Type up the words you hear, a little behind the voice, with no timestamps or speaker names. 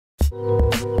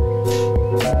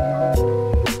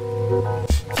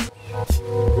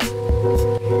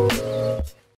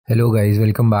Hello guys,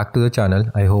 welcome back to the channel.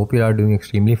 I hope you are doing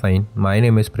extremely fine. My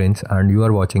name is Prince and you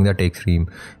are watching the TechStream.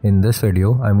 In this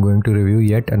video, I am going to review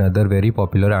yet another very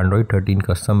popular Android 13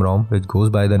 custom ROM which goes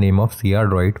by the name of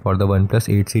CrDroid for the Oneplus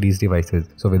 8 series devices.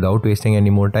 So without wasting any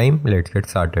more time, let's get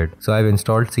started. So I've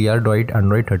installed CrDroid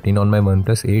Android 13 on my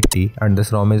Oneplus 8T and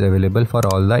this ROM is available for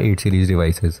all the 8 series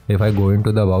devices. If I go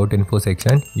into the About Info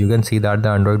section, you can see that the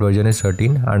Android version is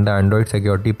 13 and the Android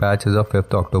security patch is of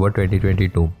 5th October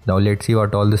 2022. Now let's see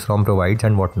what all this ROM provides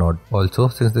and what not. Also,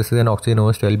 since this is an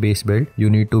OxygenOS 12 based build, you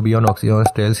need to be on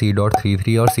OxygenOS 12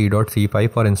 C.33 or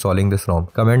C.C5 for installing this ROM.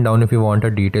 Comment down if you want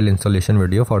a detailed installation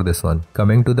video for this one.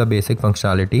 Coming to the basic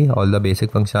functionality, all the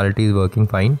basic functionality is working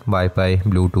fine. Wi-Fi,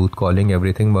 Bluetooth, calling,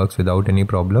 everything works without any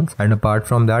problems. And apart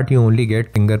from that, you only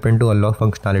get fingerprint to unlock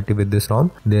functionality with this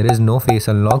ROM. There is no face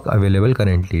unlock available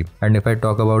currently. And if I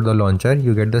talk about the launcher,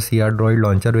 you get the CrDroid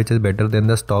launcher which is better than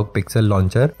the stock Pixel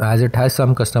launcher as it has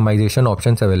some customization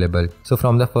options available. So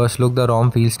from the first look, the ROM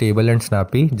feels stable and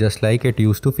snappy just like it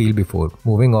used to feel before.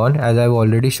 Moving on, as I've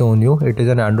already shown you, it is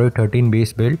an Android 13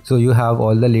 based build, so you have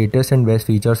all the latest and best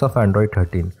features of Android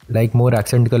 13, like more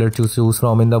accent color to choose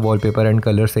from in the wallpaper and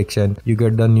color section. You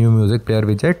get the new music player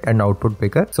widget and output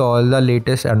picker. So all the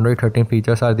latest Android 13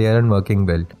 features are there and working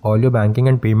well. All your banking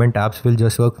and payment apps will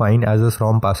just work fine as this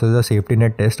ROM passes the safety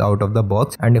net test out of the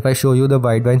box. And if I show you the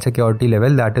wideband security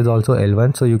level, that is also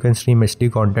L1, so you can stream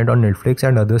HD content on Netflix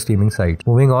and other streaming sites.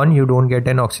 Moving on, you don't get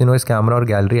an OxygenOS camera or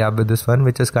gallery app with this one,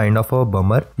 which is kind of a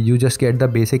bummer. You just get the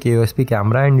basic AOSP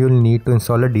camera and you'll need to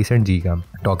install a decent Gcam.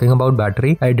 Talking about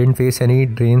battery, I didn't face any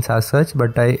drains as such,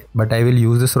 but I will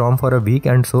use this ROM for a week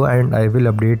and I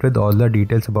will update with all the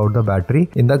details about the battery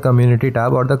in the community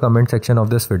tab or the comment section of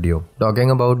this video.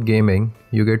 Talking about gaming,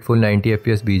 you get full 90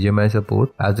 FPS BGMI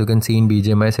support. As you can see in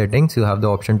BGMI settings, you have the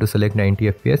option to select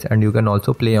 90 FPS and you can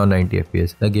also play on 90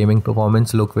 FPS. The gaming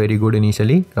performance look very good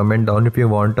initially. Comment down if you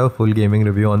want a full gaming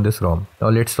review on this ROM. Now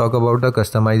let's talk about the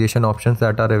customization options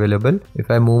that are available. If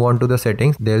I move on to the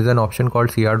settings, there is an option called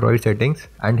CrDroid settings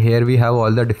and here we have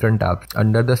all the different tabs.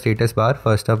 Under the status bar,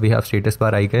 first up we have status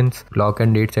bar icons, clock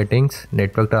and date settings,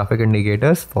 network traffic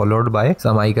indicators, followed by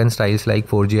some icon styles like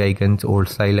 4G icons, old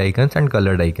style icons and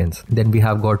colored icons. Then we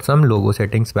have got some logo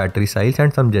settings, battery styles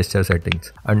and some gesture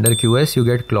settings. Under QS you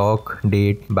get clock,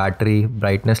 date, battery,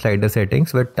 brightness slider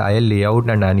settings with tile layout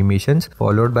and animations,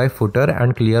 followed by footer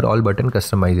and clear all button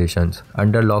customizations.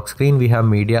 Under lock screen we have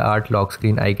media art, lock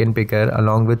screen, icon picker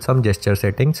along with some gesture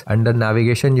settings. Under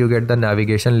navigation you get the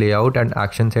navigation layout and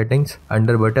action settings.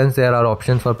 Under buttons there are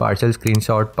options for partial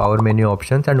screenshot, power menu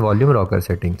options and volume rocker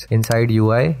settings. Inside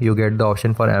UI you get the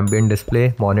option for ambient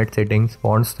display, monet settings,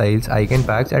 font styles, icon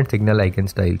packs and signal icon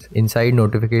styles. Inside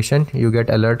notification you get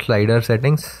alert slider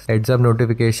settings, heads up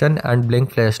notification and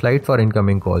blink flashlight for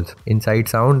incoming calls. Inside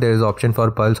sound there is option for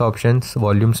pulse options,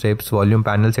 volume steps, volume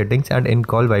panel settings and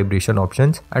in-call vibration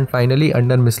options. And finally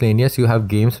under miscellaneous you have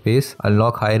game space,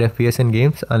 unlock higher FPS in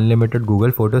games, unlimited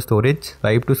Google photo storage,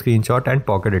 swipe to screenshot and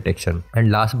pocket detection.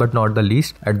 And last but not the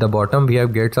least, at the bottom we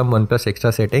have get some OnePlus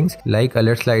extra settings like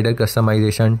alert slider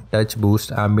customization, touch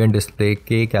boost, ambient display,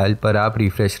 kcal, per app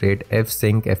refresh rate,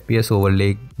 f-sync, FPS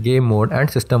overlay, game mode and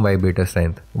system vibrator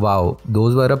strength. Wow,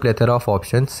 those were a plethora of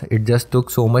options. It just took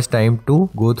so much time to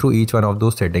go through each one of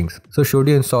those settings. So should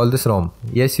you install this ROM?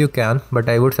 Yes, you can, but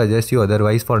I would suggest you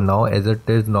otherwise for now as it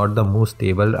is not the most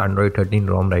stable Android 13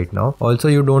 ROM right now. Also,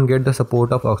 you don't get the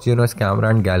support of OxygenOS camera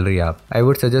and gallery app. I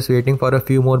would suggest waiting for a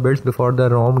few more builds before the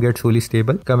ROM gets fully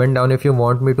stable. Comment down if you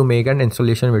want me to make an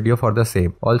installation video for the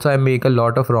same. Also, I make a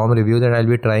lot of ROM reviews and I'll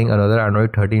be trying another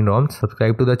Android 13 ROMs.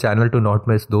 Subscribe to the channel to not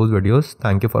miss those videos.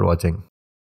 Thank you for watching.